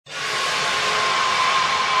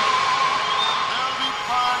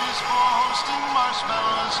roasting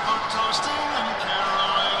marshmallows for toasting and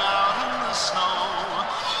caroling out in the snow.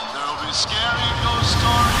 There'll be scary ghost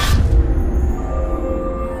stories.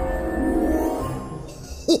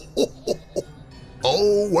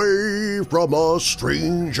 Away from a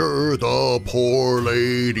stranger the poor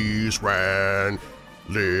ladies ran.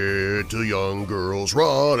 Little young girls,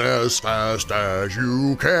 run as fast as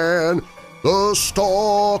you can. The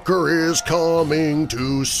stalker is coming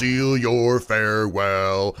to seal your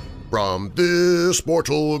farewell from this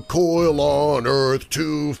mortal coil on earth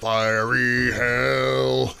to fiery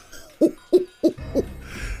hell.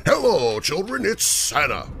 Hello, children, it's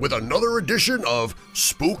Santa with another edition of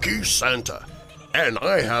Spooky Santa, and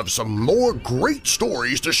I have some more great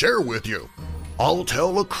stories to share with you. I'll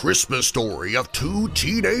tell a Christmas story of two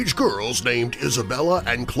teenage girls named Isabella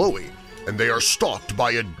and Chloe, and they are stalked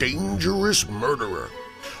by a dangerous murderer.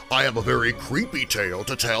 I have a very creepy tale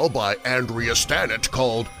to tell by Andrea Stannett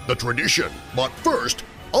called The Tradition, but first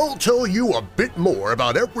I'll tell you a bit more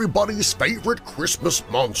about everybody's favorite Christmas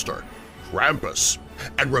monster, Krampus.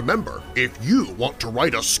 And remember, if you want to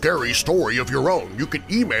write a scary story of your own, you can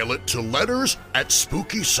email it to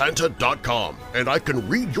letters@spookysanta.com, and I can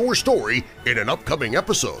read your story in an upcoming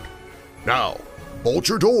episode. Now, bolt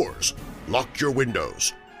your doors, lock your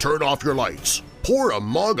windows, turn off your lights, pour a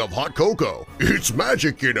mug of hot cocoa, it's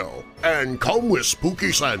magic, you know, and come with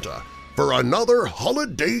Spooky Santa for another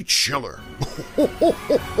holiday chiller.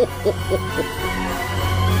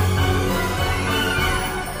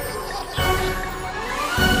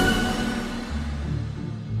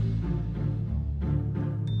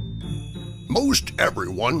 Most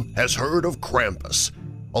everyone has heard of Krampus,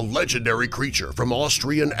 a legendary creature from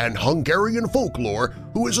Austrian and Hungarian folklore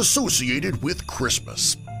who is associated with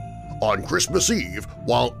Christmas. On Christmas Eve,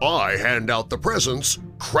 while I hand out the presents,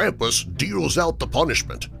 Krampus deals out the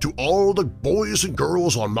punishment to all the boys and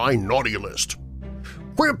girls on my naughty list.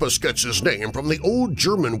 Krampus gets his name from the old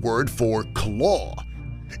German word for claw.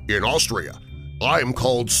 In Austria, I'm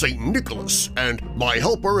called St. Nicholas, and my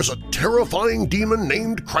helper is a terrifying demon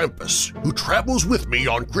named Krampus who travels with me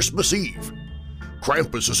on Christmas Eve.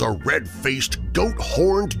 Krampus is a red-faced,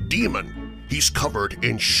 goat-horned demon. He's covered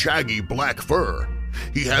in shaggy black fur.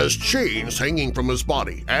 He has chains hanging from his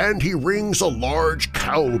body, and he rings a large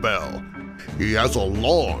cowbell. He has a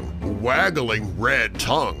long, waggling red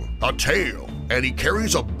tongue, a tail, and he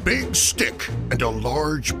carries a big stick and a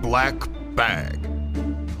large black bag.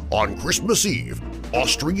 On Christmas Eve,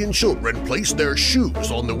 Austrian children place their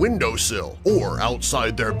shoes on the windowsill or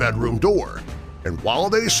outside their bedroom door, and while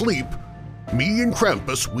they sleep, me and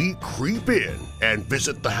Krampus, we creep in and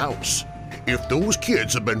visit the house. If those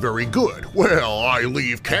kids have been very good, well, I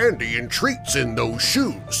leave candy and treats in those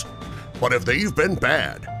shoes. But if they've been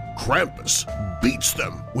bad, Krampus beats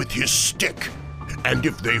them with his stick. And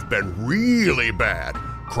if they've been really bad,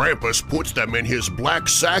 Krampus puts them in his black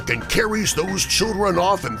sack and carries those children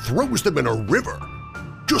off and throws them in a river.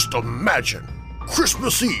 Just imagine,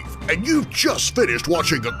 Christmas Eve, and you've just finished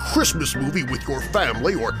watching a Christmas movie with your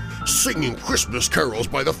family or singing Christmas carols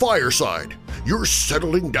by the fireside. You're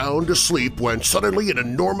settling down to sleep when suddenly an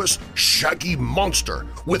enormous, shaggy monster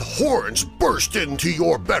with horns bursts into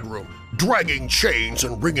your bedroom, dragging chains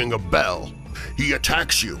and ringing a bell. He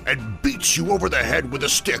attacks you and beats you over the head with a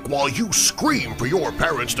stick while you scream for your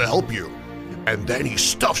parents to help you. And then he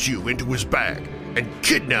stuffs you into his bag and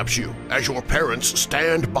kidnaps you as your parents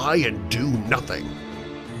stand by and do nothing.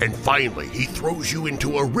 And finally, he throws you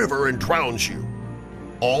into a river and drowns you.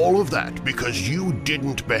 All of that because you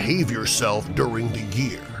didn't behave yourself during the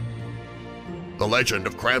year. The legend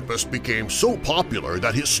of Krampus became so popular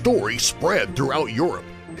that his story spread throughout Europe.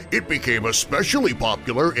 It became especially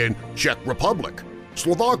popular in Czech Republic,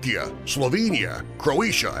 Slovakia, Slovenia,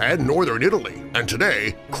 Croatia, and northern Italy, and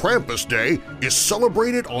today, Krampus Day is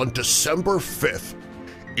celebrated on December 5th.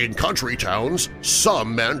 In country towns,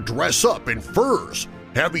 some men dress up in furs,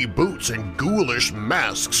 heavy boots, and ghoulish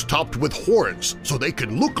masks topped with horns so they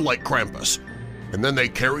can look like Krampus. And then they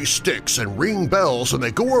carry sticks and ring bells and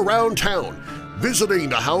they go around town, visiting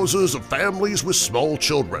the houses of families with small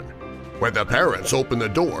children. When the parents open the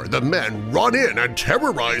door, the men run in and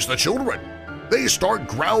terrorize the children. They start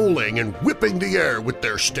growling and whipping the air with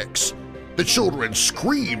their sticks. The children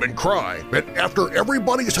scream and cry, and after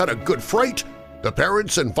everybody's had a good fright, the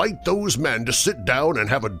parents invite those men to sit down and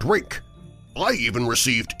have a drink. I even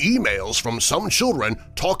received emails from some children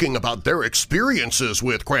talking about their experiences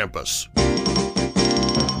with Krampus.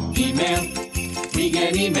 Email, we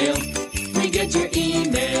get email, we get your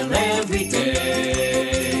email every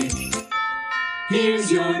day.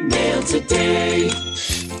 Here's your mail today.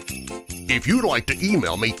 If you'd like to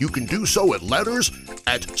email me, you can do so at letters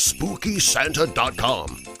at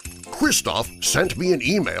SpookySanta.com. Christoph sent me an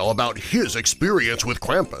email about his experience with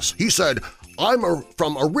Krampus. He said, "I'm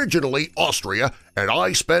from originally Austria, and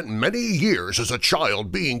I spent many years as a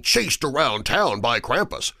child being chased around town by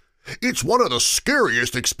Krampus. It's one of the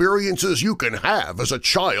scariest experiences you can have as a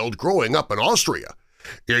child growing up in Austria.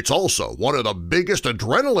 It's also one of the biggest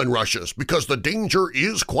adrenaline rushes because the danger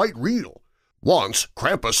is quite real. Once,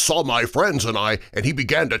 Krampus saw my friends and I, and he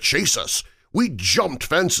began to chase us. We jumped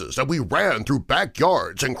fences and we ran through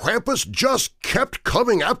backyards, and Krampus just kept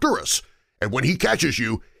coming after us. And when he catches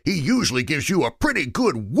you, he usually gives you a pretty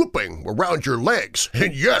good whooping around your legs,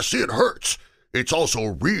 and yes, it hurts. It's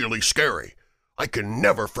also really scary. I can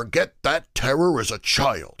never forget that terror as a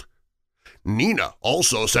child." Nina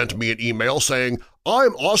also sent me an email saying,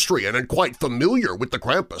 "I'm Austrian and quite familiar with the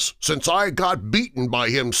Krampus since I got beaten by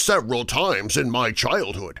him several times in my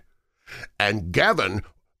childhood." And Gavin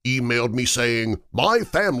emailed me saying, "My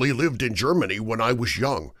family lived in Germany when I was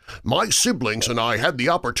young. My siblings and I had the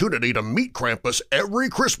opportunity to meet Krampus every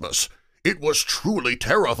Christmas. It was truly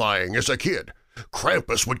terrifying as a kid.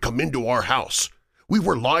 Krampus would come into our house. We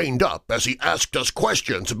were lined up as he asked us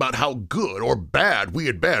questions about how good or bad we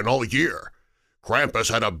had been all year. Krampus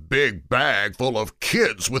had a big bag full of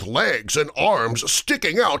kids with legs and arms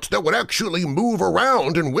sticking out that would actually move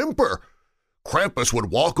around and whimper. Krampus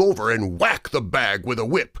would walk over and whack the bag with a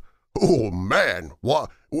whip. Oh man,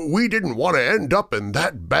 we didn't want to end up in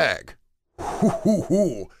that bag.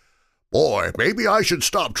 Hoo-hoo-hoo. Boy, maybe I should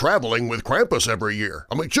stop traveling with Krampus every year.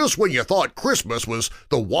 I mean, just when you thought Christmas was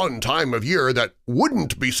the one time of year that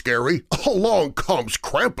wouldn't be scary, along comes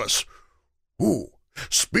Krampus. Ooh,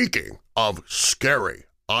 speaking of scary,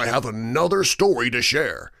 I have another story to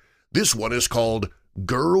share. This one is called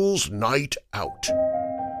Girls' Night Out.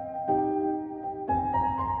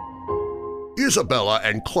 Isabella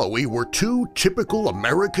and Chloe were two typical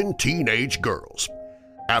American teenage girls.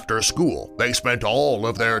 After school, they spent all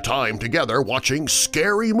of their time together watching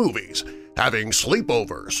scary movies, having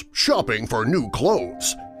sleepovers, shopping for new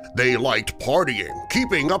clothes. They liked partying,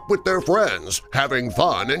 keeping up with their friends, having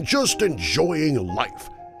fun, and just enjoying life.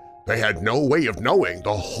 They had no way of knowing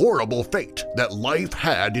the horrible fate that life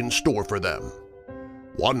had in store for them.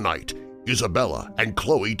 One night, Isabella and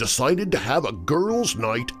Chloe decided to have a girls'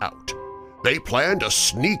 night out. They planned to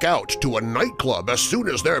sneak out to a nightclub as soon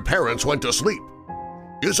as their parents went to sleep.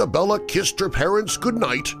 Isabella kissed her parents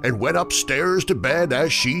goodnight and went upstairs to bed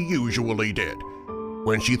as she usually did.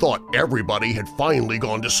 When she thought everybody had finally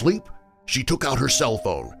gone to sleep, she took out her cell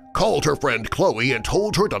phone, called her friend Chloe, and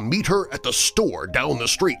told her to meet her at the store down the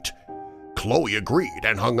street. Chloe agreed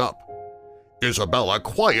and hung up. Isabella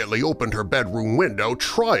quietly opened her bedroom window,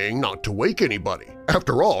 trying not to wake anybody.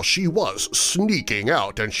 After all, she was sneaking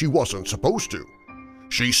out and she wasn't supposed to.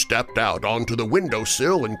 She stepped out onto the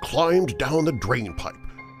windowsill and climbed down the drain pipe.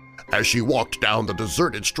 As she walked down the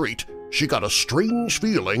deserted street, she got a strange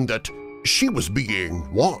feeling that she was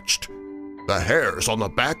being watched. The hairs on the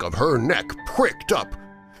back of her neck pricked up.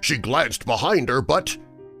 She glanced behind her, but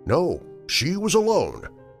no, she was alone.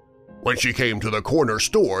 When she came to the corner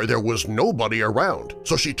store, there was nobody around,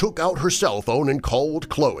 so she took out her cell phone and called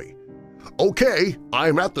Chloe. "Okay,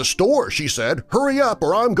 I'm at the store," she said. "Hurry up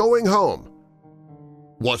or I'm going home."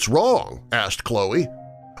 "What's wrong?" asked Chloe.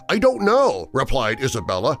 "I don't know," replied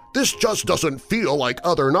Isabella. "This just doesn't feel like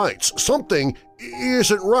other nights. Something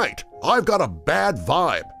isn't right. I've got a bad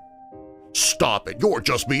vibe." "Stop it, you're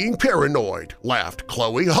just being paranoid," laughed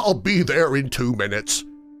Chloe. "I'll be there in 2 minutes."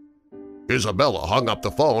 Isabella hung up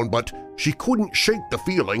the phone, but she couldn't shake the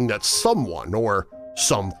feeling that someone or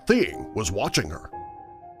something was watching her.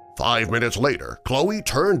 5 minutes later, Chloe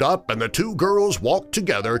turned up and the two girls walked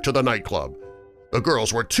together to the nightclub. The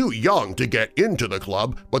girls were too young to get into the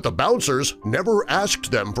club, but the bouncers never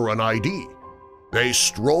asked them for an ID. They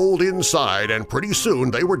strolled inside and pretty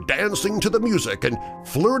soon they were dancing to the music and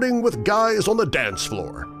flirting with guys on the dance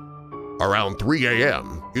floor. Around 3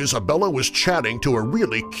 a.m., Isabella was chatting to a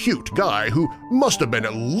really cute guy who must have been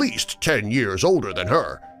at least 10 years older than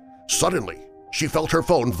her. Suddenly, she felt her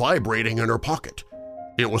phone vibrating in her pocket.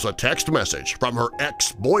 It was a text message from her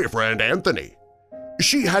ex-boyfriend Anthony.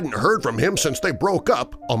 She hadn't heard from him since they broke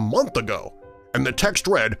up a month ago, and the text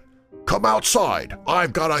read, "Come outside,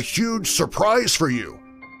 I've got a huge surprise for you."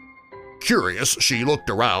 Curious, she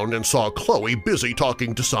looked around and saw Chloe busy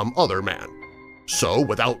talking to some other man. So,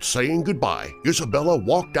 without saying goodbye, Isabella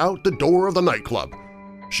walked out the door of the nightclub.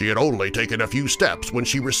 She had only taken a few steps when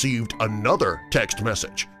she received another text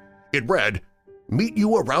message. It read, "Meet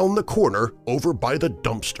you around the corner over by the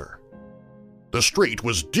dumpster." The street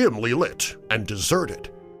was dimly lit and deserted.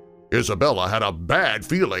 Isabella had a bad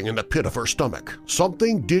feeling in the pit of her stomach.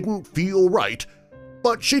 Something didn't feel right,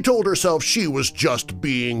 but she told herself she was just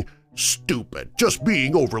being stupid, just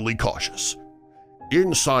being overly cautious.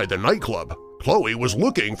 Inside the nightclub, Chloe was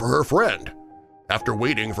looking for her friend. After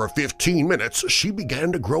waiting for 15 minutes, she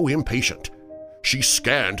began to grow impatient. She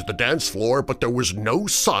scanned the dance floor, but there was no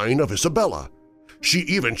sign of Isabella. She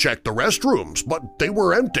even checked the restrooms, but they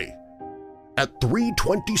were empty. At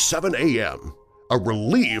 3:27 a.m., a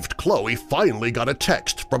relieved Chloe finally got a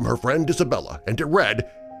text from her friend Isabella, and it read,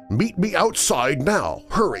 "Meet me outside now,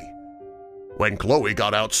 hurry." When Chloe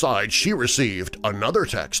got outside, she received another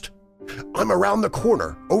text. "I'm around the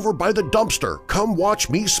corner, over by the dumpster, come watch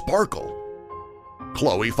me sparkle."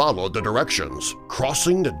 Chloe followed the directions,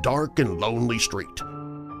 crossing the dark and lonely street.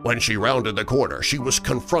 When she rounded the corner, she was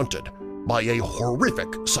confronted by a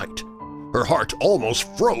horrific sight. Her heart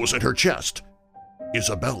almost froze in her chest.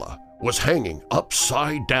 Isabella was hanging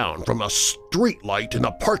upside down from a streetlight in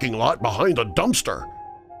the parking lot behind the dumpster.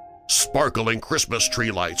 Sparkling Christmas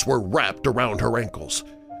tree lights were wrapped around her ankles.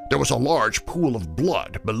 There was a large pool of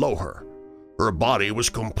blood below her. Her body was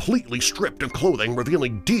completely stripped of clothing,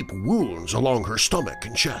 revealing deep wounds along her stomach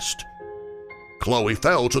and chest. Chloe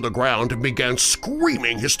fell to the ground and began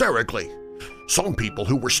screaming hysterically. Some people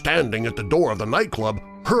who were standing at the door of the nightclub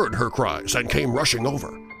heard her cries and came rushing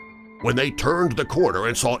over. When they turned the corner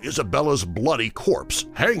and saw Isabella's bloody corpse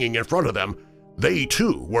hanging in front of them, they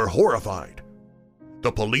too were horrified.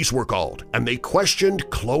 The police were called, and they questioned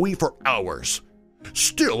Chloe for hours.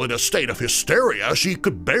 Still in a state of hysteria, she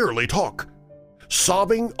could barely talk.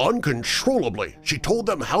 Sobbing uncontrollably, she told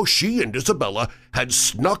them how she and Isabella had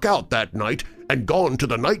snuck out that night and gone to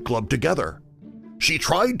the nightclub together. She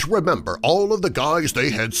tried to remember all of the guys they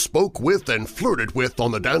had spoke with and flirted with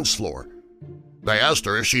on the dance floor. They asked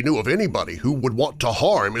her if she knew of anybody who would want to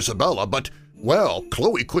harm Isabella, but, well,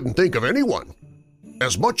 Chloe couldn't think of anyone.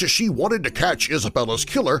 As much as she wanted to catch Isabella's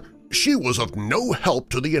killer, she was of no help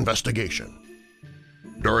to the investigation.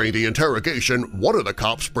 During the interrogation, one of the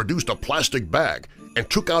cops produced a plastic bag and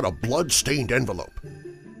took out a blood-stained envelope.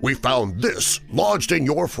 "We found this lodged in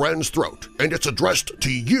your friend's throat, and it's addressed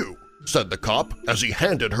to you," said the cop as he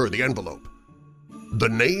handed her the envelope. The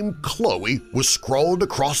name Chloe was scrawled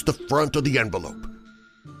across the front of the envelope.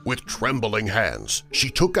 With trembling hands, she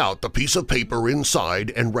took out the piece of paper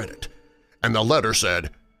inside and read it, and the letter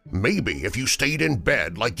said, "Maybe if you stayed in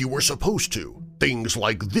bed like you were supposed to, things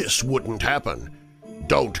like this wouldn't happen.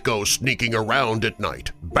 Don't go sneaking around at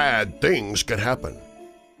night. Bad things can happen."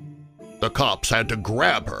 The cops had to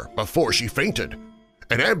grab her before she fainted.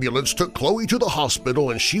 An ambulance took Chloe to the hospital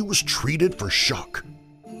and she was treated for shock.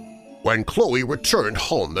 When Chloe returned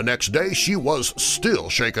home the next day, she was still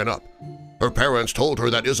shaken up. Her parents told her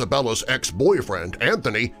that Isabella's ex-boyfriend,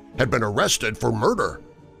 Anthony, had been arrested for murder.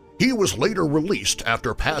 He was later released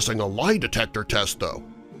after passing a lie detector test, though.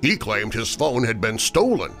 He claimed his phone had been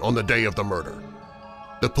stolen on the day of the murder.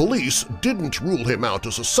 The police didn't rule him out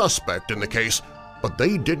as a suspect in the case, but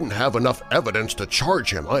they didn't have enough evidence to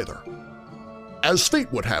charge him either. As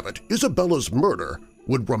fate would have it, Isabella's murder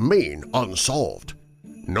would remain unsolved.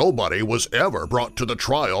 Nobody was ever brought to the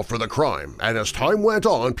trial for the crime, and as time went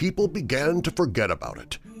on, people began to forget about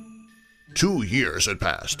it. 2 years had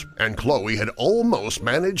passed, and Chloe had almost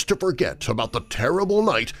managed to forget about the terrible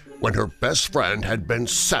night when her best friend had been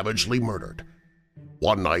savagely murdered.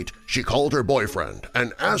 One night, she called her boyfriend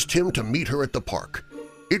and asked him to meet her at the park.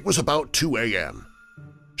 It was about 2 a.m.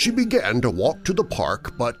 She began to walk to the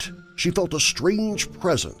park, but she felt a strange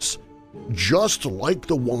presence, just like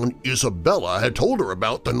the one Isabella had told her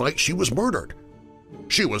about the night she was murdered.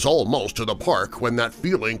 She was almost to the park when that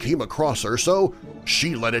feeling came across her, so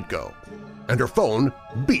she let it go, and her phone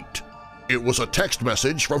beeped. It was a text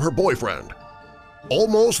message from her boyfriend.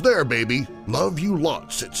 "Almost there, baby. Love you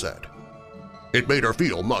lots," it said. It made her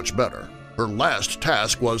feel much better. Her last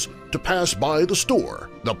task was to pass by the store.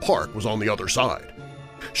 The park was on the other side.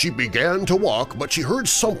 She began to walk, but she heard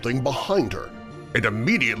something behind her, and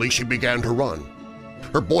immediately she began to run.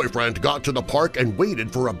 Her boyfriend got to the park and waited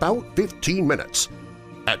for about 15 minutes.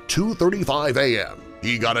 At 2:35 a.m.,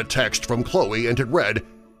 he got a text from Chloe and it read,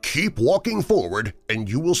 "Keep walking forward and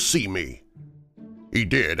you will see me." He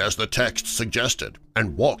did as the text suggested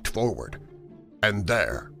and walked forward. And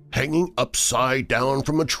there, hanging upside down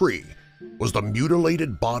from a tree, was the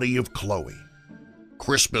mutilated body of Chloe.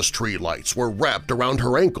 Christmas tree lights were wrapped around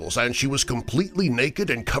her ankles and she was completely naked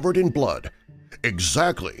and covered in blood,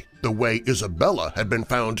 exactly the way Isabella had been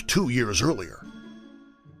found 2 years earlier.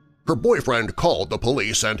 Her boyfriend called the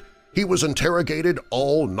police and he was interrogated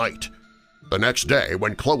all night. The next day,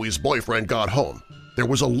 when Chloe's boyfriend got home, there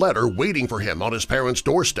was a letter waiting for him on his parents'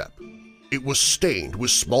 doorstep. It was stained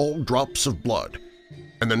with small drops of blood,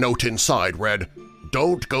 and the note inside read,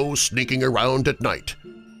 "Don't go sneaking around at night.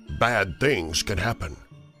 Bad things can happen."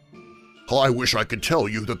 I wish I could tell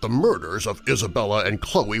you that the murders of Isabella and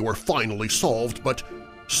Chloe were finally solved, but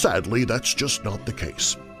sadly that's just not the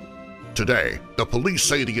case. Today, the police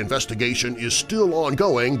say the investigation is still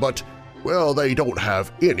ongoing, but, well, they don't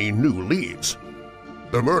have any new leads.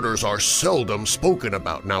 The murders are seldom spoken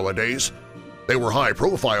about nowadays. They were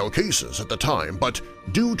high-profile cases at the time, but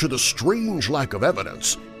due to the strange lack of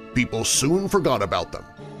evidence, people soon forgot about them.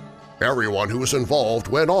 Everyone who was involved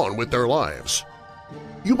went on with their lives.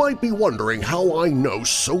 You might be wondering how I know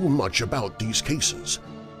so much about these cases.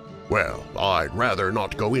 Well, I'd rather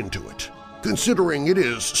not go into it, considering it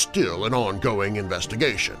is still an ongoing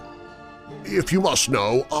investigation. If you must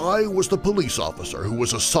know, I was the police officer who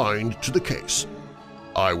was assigned to the case.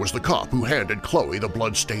 I was the cop who handed Chloe the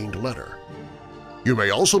blood-stained letter. You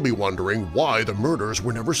may also be wondering why the murders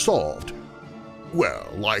were never solved. Well,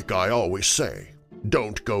 like I always say,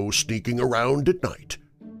 don't go sneaking around at night.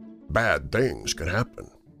 Bad things can happen.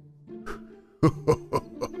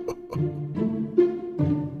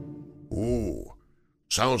 Ooh,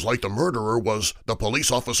 sounds like the murderer was the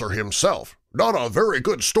police officer himself. Not a very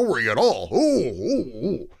good story at all.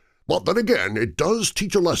 Ooh. But then again, it does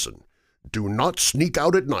teach a lesson. Do not sneak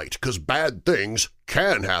out at night, because bad things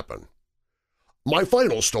can happen. My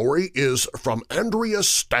final story is from Andrea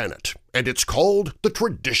Stannett, and it's called The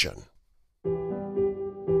Tradition.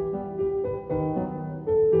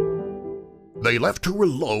 They left her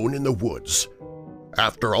alone in the woods.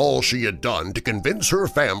 After all she had done to convince her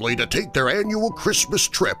family to take their annual Christmas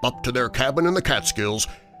trip up to their cabin in the Catskills,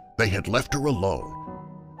 they had left her alone.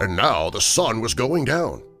 And now the sun was going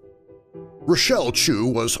down. Rochelle Chu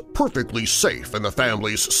was perfectly safe in the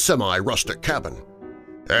family's semi-rustic cabin.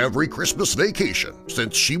 Every Christmas vacation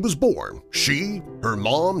since she was born, she, her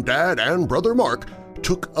mom, dad, and brother Mark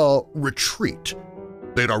took a retreat.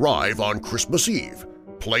 They'd arrive on Christmas Eve,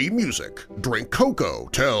 play music, drink cocoa,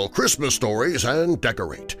 tell Christmas stories, and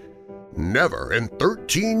decorate. Never in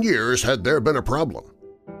 13 years had there been a problem.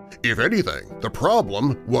 If anything, the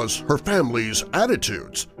problem was her family's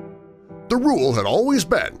attitudes. The rule had always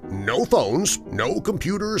been no phones, no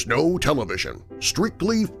computers, no television,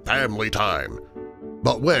 strictly family time.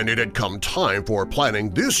 But when it had come time for planning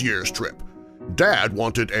this year's trip, Dad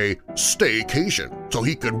wanted a staycation so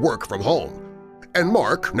he could work from home. And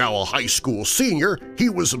Mark, now a high school senior, he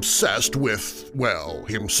was obsessed with, well,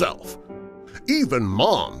 himself. Even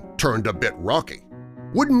Mom turned a bit rocky.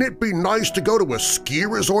 Wouldn't it be nice to go to a ski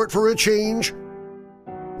resort for a change?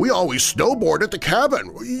 We always snowboard at the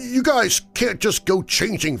cabin. You guys can't just go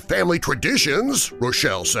changing family traditions,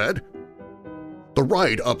 Rochelle said. The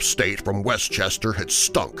ride upstate from Westchester had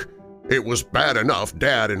stunk. It was bad enough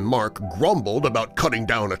Dad and Mark grumbled about cutting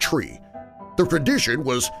down a tree. The tradition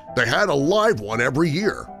was they had a live one every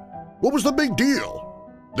year. What was the big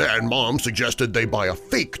deal? Then Mom suggested they buy a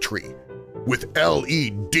fake tree with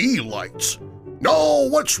LED lights. No,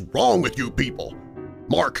 what's wrong with you people?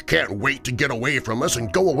 Mark can't wait to get away from us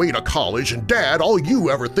and go away to college, and Dad, all you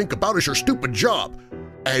ever think about is your stupid job.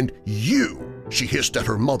 And you, she hissed at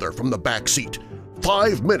her mother from the back seat,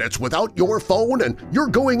 5 minutes without your phone and you're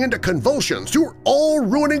going into convulsions. You're all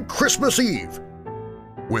ruining Christmas Eve.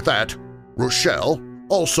 With that, Rochelle,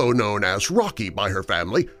 also known as Rocky by her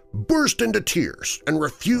family, burst into tears and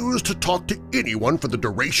refused to talk to anyone for the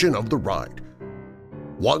duration of the ride.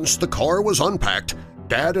 Once the car was unpacked,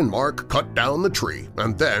 Dad and Mark cut down the tree,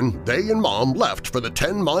 and then they and Mom left for the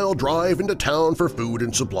 10-mile drive into town for food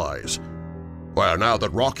and supplies. Well, now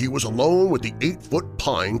that Rocky was alone with the 8-foot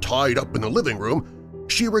pine tied up in the living room,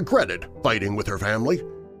 she regretted fighting with her family.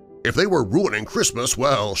 If they were ruining Christmas,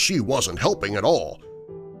 well, she wasn't helping at all.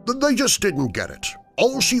 They just didn't get it.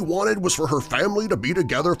 All she wanted was for her family to be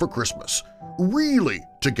together for Christmas, really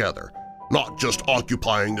together, not just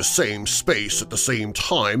occupying the same space at the same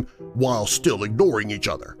time while still ignoring each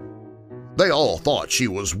other. They all thought she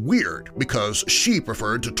was weird because she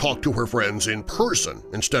preferred to talk to her friends in person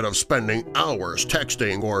instead of spending hours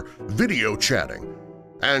texting or video chatting.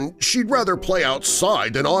 And she'd rather play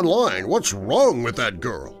outside than online. What's wrong with that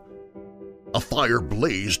girl? A fire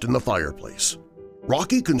blazed in the fireplace.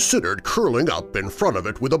 Rocky considered curling up in front of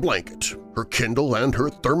it with a blanket, her Kindle and her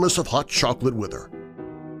thermos of hot chocolate with her.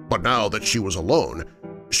 But now that she was alone,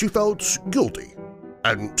 she felt guilty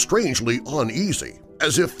and strangely uneasy,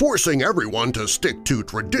 as if forcing everyone to stick to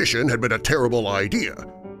tradition had been a terrible idea.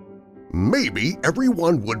 Maybe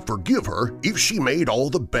everyone would forgive her if she made all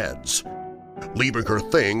the beds. Leaving her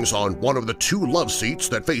things on one of the 2 love seats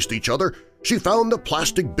that faced each other, she found the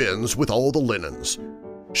plastic bins with all the linens.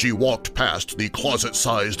 She walked past the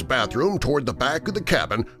closet-sized bathroom toward the back of the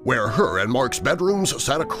cabin where her and Mark's bedrooms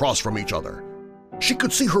sat across from each other. She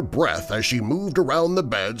could see her breath as she moved around the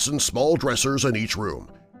beds and small dressers in each room.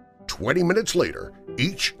 20 minutes later,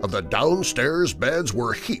 each of the downstairs beds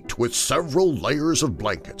were heaped with several layers of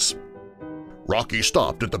blankets. Rocky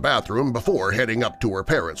stopped at the bathroom before heading up to her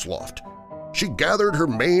parents' loft. She gathered her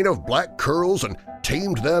mane of black curls and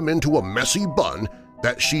tamed them into a messy bun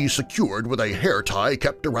that she secured with a hair tie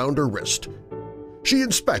kept around her wrist. She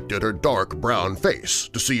inspected her dark brown face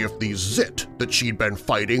to see if the zit that she'd been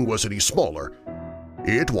fighting was any smaller.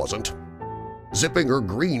 It wasn't. Zipping her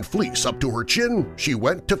green fleece up to her chin, she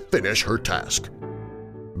went to finish her task.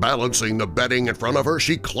 Balancing the bedding in front of her,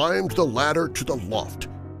 she climbed the ladder to the loft.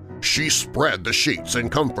 She spread the sheets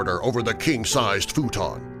and comforter over the king-sized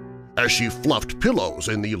futon. As she fluffed pillows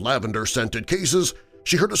in the lavender-scented cases,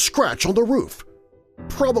 she heard a scratch on the roof.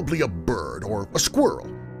 Probably a bird or a squirrel.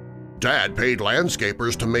 Dad paid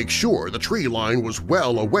landscapers to make sure the tree line was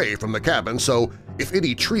well away from the cabin so if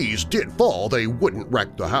any trees did fall, they wouldn't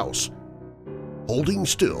wreck the house. Holding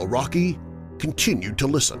still, Rocky continued to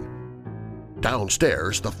listen.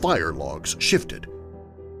 Downstairs, the fire logs shifted.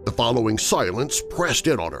 The following silence pressed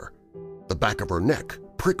in on her. The back of her neck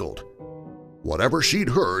prickled. Whatever she'd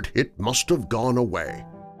heard, it must have gone away.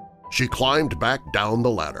 She climbed back down the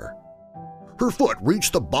ladder. Her foot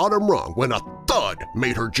reached the bottom rung when a thud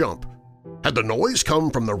made her jump. Had the noise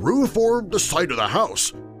come from the roof or the side of the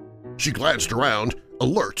house? She glanced around,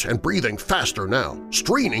 alert and breathing faster now,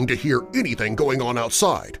 straining to hear anything going on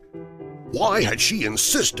outside. Why had she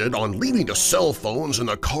insisted on leaving the cell phones in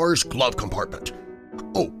the car's glove compartment?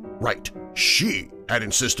 Oh, right, she had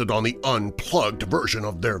insisted on the unplugged version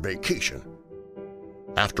of their vacation.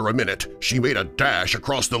 After a minute, she made a dash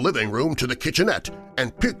across the living room to the kitchenette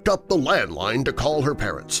and picked up the landline to call her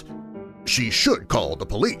parents. She should call the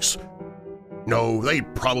police. No,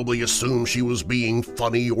 they'd probably assume she was being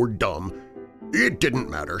funny or dumb. It didn't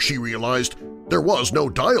matter, she realized. There was no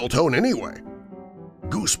dial tone anyway.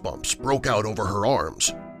 Goosebumps broke out over her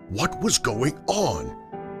arms. What was going on?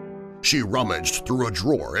 She rummaged through a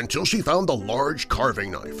drawer until she found the large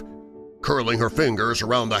carving knife. Curling her fingers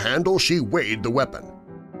around the handle, she weighed the weapon.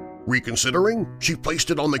 Reconsidering, she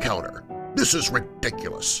placed it on the counter. This is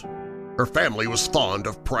ridiculous. Her family was fond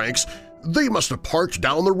of pranks. They must have parked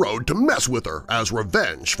down the road to mess with her as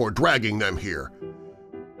revenge for dragging them here.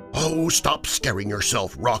 "Oh, stop scaring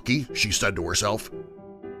yourself, Rocky," she said to herself.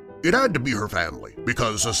 It had to be her family,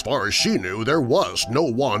 because as far as she knew, there was no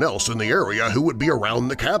one else in the area who would be around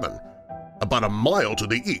the cabin. About a mile to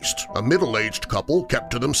the east, a middle-aged couple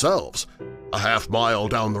kept to themselves. A half-mile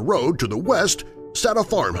down the road to the west sat a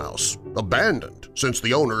farmhouse, abandoned since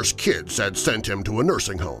the owner's kids had sent him to a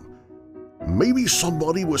nursing home. Maybe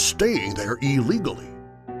somebody was staying there illegally.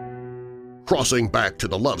 Crossing back to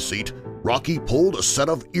the love seat, Rocky pulled a set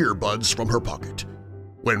of earbuds from her pocket.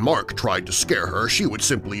 When Mark tried to scare her, she would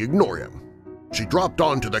simply ignore him. She dropped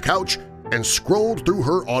onto the couch and scrolled through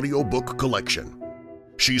her audiobook collection.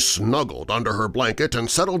 She snuggled under her blanket and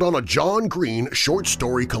settled on a John Green short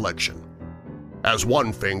story collection. As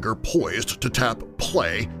one finger poised to tap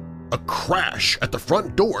play, a crash at the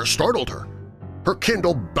front door startled her. Her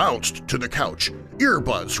Kindle bounced to the couch,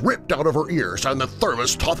 earbuds ripped out of her ears, and the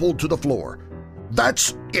thermos toppled to the floor.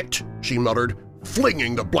 "That's it," she muttered,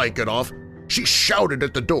 flinging the blanket off. She shouted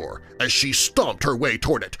at the door as she stomped her way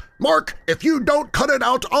toward it. "Mark, if you don't cut it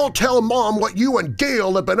out, I'll tell Mom what you and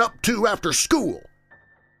Gail have been up to after school."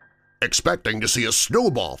 Expecting to see a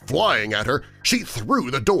snowball flying at her, she threw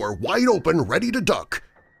the door wide open, ready to duck.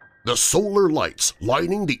 The solar lights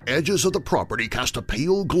lining the edges of the property cast a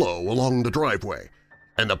pale glow along the driveway,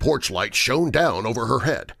 and the porch light shone down over her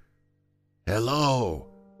head. "Hello."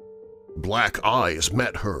 Black eyes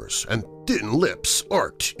met hers, and thin lips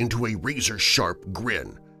arced into a razor-sharp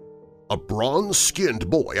grin. A bronze-skinned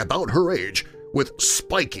boy about her age, with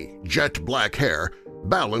spiky, jet-black hair,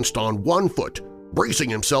 balanced on one foot, bracing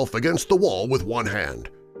himself against the wall with one hand.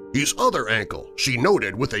 His other ankle, she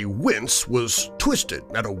noted with a wince, was twisted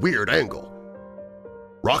at a weird angle.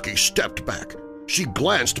 Rocky stepped back. She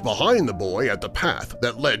glanced behind the boy at the path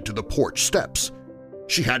that led to the porch steps.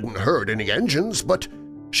 She hadn't heard any engines, but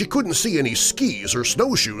she couldn't see any skis or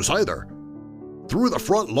snowshoes either. Through the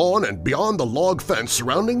front lawn and beyond the log fence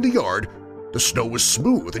surrounding the yard, the snow was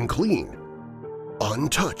smooth and clean.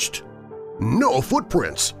 Untouched. No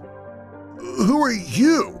footprints. "Who are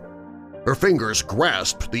you?" Her fingers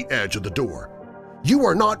grasped the edge of the door. "You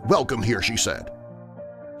are not welcome here," she said.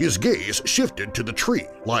 His gaze shifted to the tree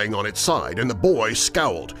lying on its side, and the boy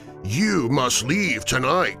scowled. "You must leave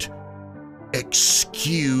tonight."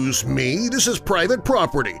 "Excuse me, this is private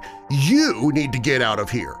property. You need to get out of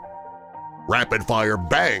here." Rapid-fire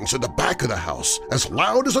bangs at the back of the house, as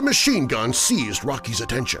loud as a machine gun, seized Rocky's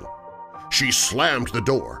attention. She slammed the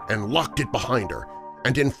door and locked it behind her,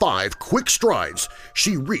 and in 5 quick strides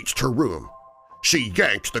she reached her room. She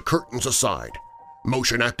yanked the curtains aside.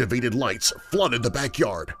 Motion-activated lights flooded the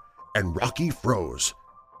backyard, and Rocky froze.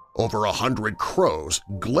 Over 100 crows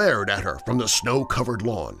glared at her from the snow-covered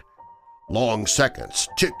lawn. Long seconds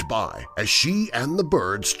ticked by as she and the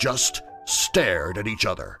birds just stared at each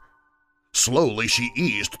other. Slowly she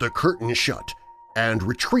eased the curtain shut and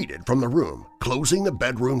retreated from the room, closing the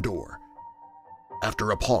bedroom door.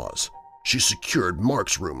 After a pause, she secured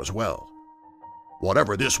Mark's room as well.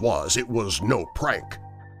 Whatever this was, it was no prank.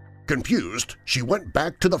 Confused, she went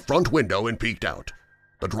back to the front window and peeked out.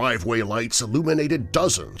 The driveway lights illuminated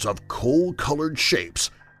dozens of coal-colored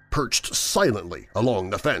shapes perched silently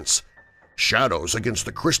along the fence, shadows against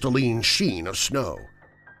the crystalline sheen of snow.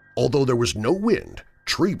 Although there was no wind,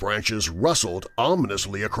 tree branches rustled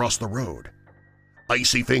ominously across the road.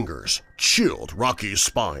 Icy fingers chilled Rocky's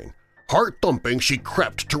spine. Heart-thumping, she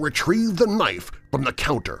crept to retrieve the knife from the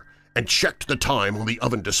counter and checked the time on the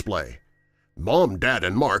oven display. Mom, Dad,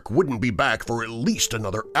 and Mark wouldn't be back for at least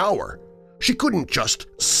another hour. She couldn't just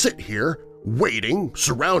sit here, waiting,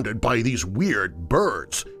 surrounded by these weird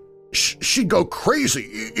birds. She'd go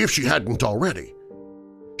crazy if she hadn't already.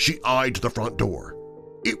 She eyed the front door.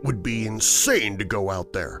 It would be insane to go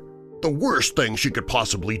out there. The worst thing she could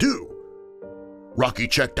possibly do. Rocky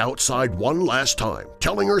checked outside one last time,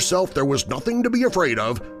 telling herself there was nothing to be afraid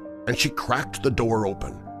of, and she cracked the door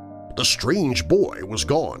open. The strange boy was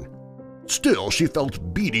gone. Still, she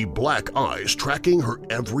felt beady black eyes tracking her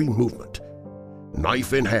every movement.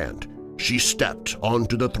 Knife in hand, she stepped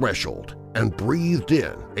onto the threshold and breathed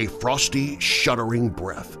in a frosty, shuddering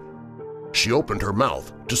breath. She opened her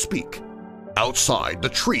mouth to speak. Outside, the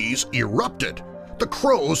trees erupted. The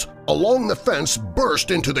crows along the fence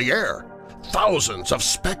burst into the air. Thousands of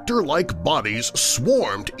specter-like bodies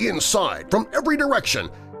swarmed inside from every direction.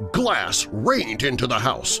 Glass rained into the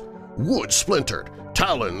house. Wood splintered.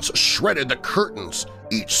 Talons shredded the curtains,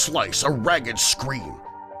 each slice a ragged scream.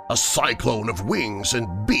 A cyclone of wings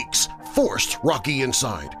and beaks forced Rocky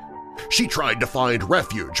inside. She tried to find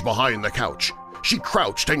refuge behind the couch. She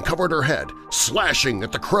crouched and covered her head, slashing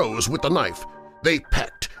at the crows with the knife. They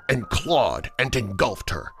pecked and clawed and engulfed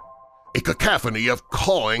her. A cacophony of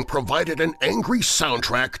cawing provided an angry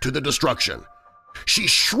soundtrack to the destruction. She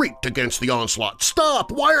shrieked against the onslaught.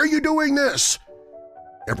 "Stop! Why are you doing this?"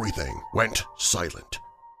 Everything went silent.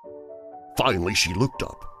 Finally, she looked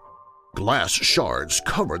up. Glass shards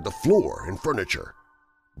covered the floor and furniture.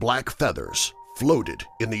 Black feathers floated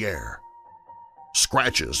in the air.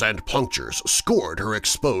 Scratches and punctures scored her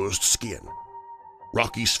exposed skin.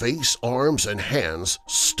 Rocky's face, arms, and hands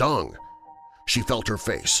stung. She felt her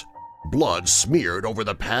face. Blood smeared over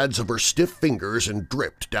the pads of her stiff fingers and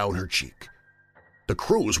dripped down her cheek. The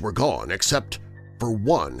crows were gone except for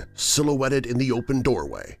one silhouetted in the open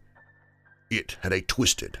doorway. It had a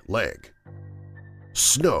twisted leg.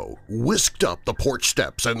 Snow whisked up the porch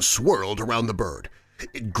steps and swirled around the bird.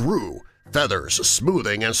 It grew, feathers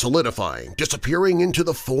smoothing and solidifying, disappearing into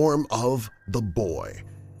the form of the boy.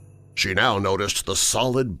 She now noticed the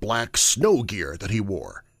solid black snow gear that he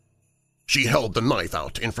wore. She held the knife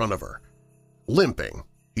out in front of her. Limping,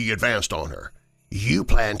 he advanced on her. "You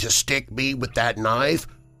plan to stick me with that knife?"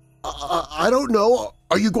 I don't know.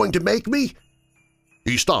 Are you going to make me?"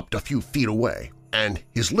 He stopped a few feet away, and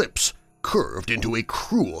his lips curved into a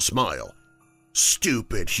cruel smile.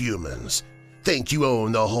 "Stupid humans. Think you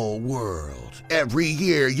own the whole world. Every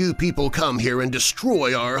year you people come here and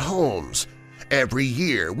destroy our homes. Every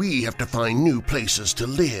year we have to find new places to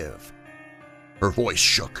live." Her voice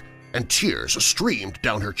shook, and tears streamed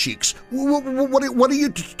down her cheeks. What are you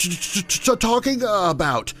talking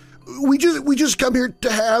about? We just come here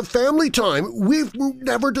to have family time. We've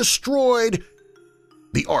never destroyed—"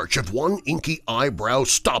 The arch of one inky eyebrow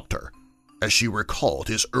stopped her as she recalled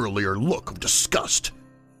his earlier look of disgust.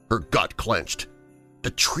 Her gut clenched.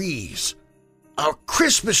 "The trees. Our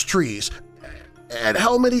Christmas trees. And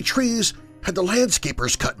how many trees had the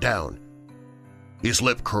landscapers cut down?" His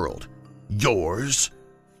lip curled. "Yours?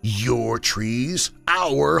 Your trees?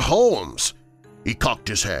 Our homes!" He cocked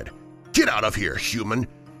his head. "Get out of here, human!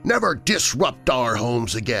 Never disrupt our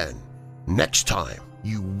homes again. Next time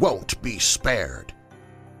you won't be spared."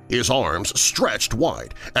 His arms stretched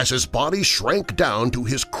wide as his body shrank down to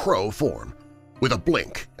his crow form. With a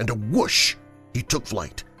blink and a whoosh, he took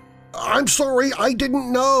flight. "I'm sorry, I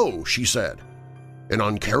didn't know," she said. An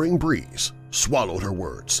uncaring breeze swallowed her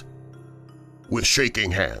words. With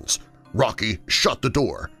shaking hands, Rocky shut the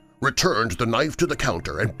door, returned the knife to the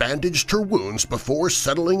counter, and bandaged her wounds before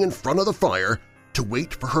settling in front of the fire to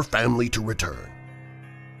wait for her family to return.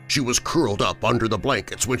 She was curled up under the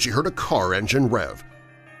blankets when she heard a car engine rev.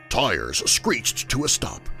 Tires screeched to a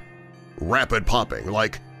stop. Rapid popping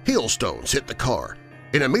like hailstones hit the car,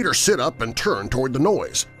 and it made her sit up and turn toward the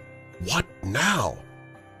noise. What now?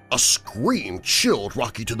 A scream chilled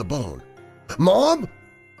Rocky to the bone. "Mom!"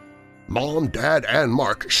 Mom, Dad, and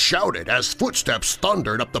Mark shouted as footsteps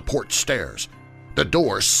thundered up the porch stairs. The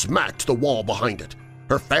door smacked the wall behind it.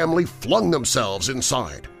 Her family flung themselves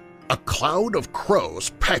inside. A cloud of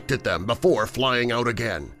crows pecked at them before flying out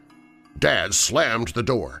again. Dad slammed the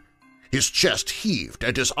door. His chest heaved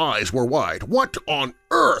and his eyes were wide. What on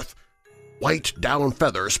earth? White down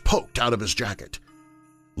feathers poked out of his jacket.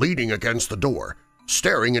 Leaning against the door,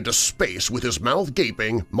 staring into space with his mouth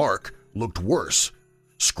gaping, Mark looked worse.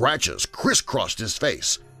 Scratches crisscrossed his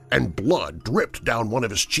face, and blood dripped down one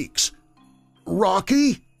of his cheeks.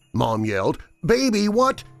 "Rocky!" Mom yelled. "Baby,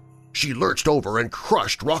 what?" She lurched over and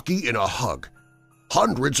crushed Rocky in a hug.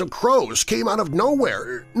 Hundreds of crows came out of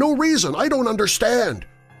nowhere. No reason, I don't understand.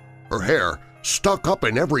 Her hair stuck up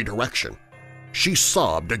in every direction. She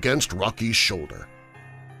sobbed against Rocky's shoulder.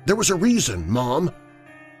 "There was a reason, Mom."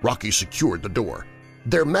 Rocky secured the door.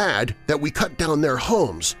 "They're mad that we cut down their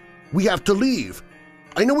homes. We have to leave.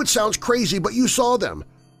 I know it sounds crazy, but you saw them."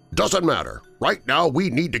 "Doesn't matter. Right now we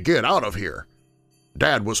need to get out of here."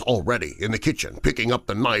 Dad was already in the kitchen picking up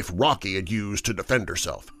the knife Rocky had used to defend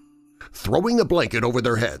herself. Throwing a blanket over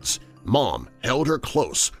their heads, Mom held her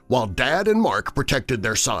close while Dad and Mark protected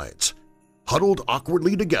their sides. Huddled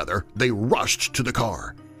awkwardly together, they rushed to the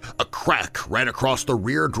car. A crack ran across the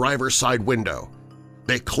rear driver's side window.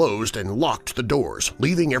 They closed and locked the doors,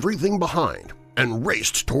 leaving everything behind, and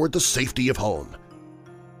raced toward the safety of home.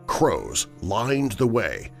 Crows lined the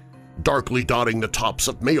way, darkly dotting the tops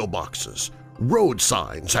of mailboxes, road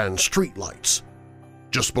signs, and streetlights.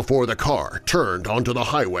 Just before the car turned onto the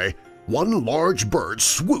highway, one large bird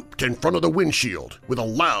swooped in front of the windshield with a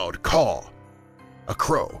loud caw. A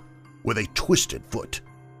crow with a twisted foot.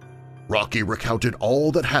 Rocky recounted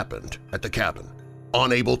all that happened at the cabin.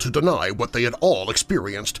 Unable to deny what they had all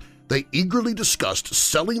experienced, they eagerly discussed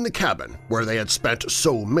selling the cabin where they had spent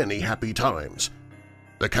so many happy times.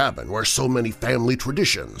 The cabin where so many family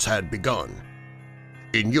traditions had begun.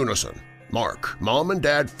 In unison, Mark, Mom, and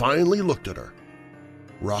Dad finally looked at her.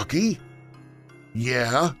 "Rocky?"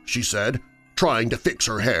 "Yeah," she said, trying to fix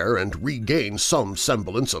her hair and regain some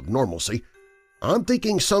semblance of normalcy. "I'm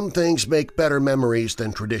thinking some things make better memories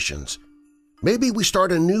than traditions. Maybe we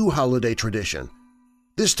start a new holiday tradition,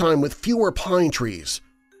 this time with fewer pine trees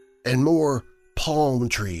and more palm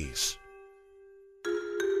trees."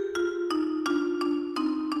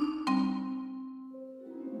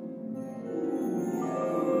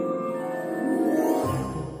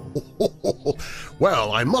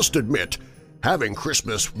 Well, I must admit, having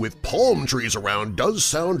Christmas with palm trees around does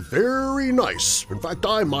sound very nice. In fact,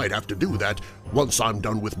 I might have to do that once I'm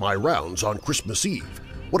done with my rounds on Christmas Eve.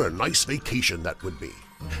 What a nice vacation that would be.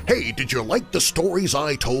 Hey, did you like the stories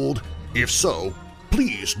I told? If so,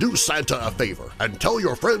 please do Santa a favor and tell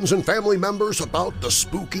your friends and family members about the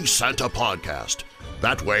Spooky Santa podcast.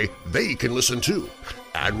 That way they can listen too.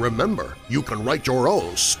 And remember, you can write your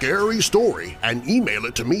own scary story and email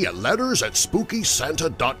it to me at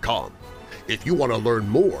letters@spookysanta.com. If you want to learn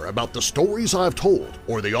more about the stories I've told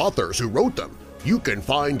or the authors who wrote them, you can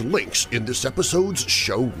find links in this episode's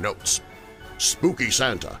show notes. Spooky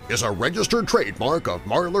Santa is a registered trademark of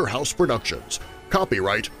Marlar House Productions.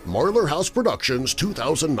 Copyright Marlar House Productions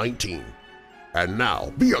 2019. And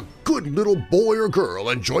now, be a good little boy or girl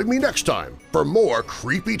and join me next time for more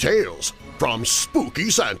creepy tales from Spooky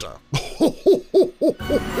Santa.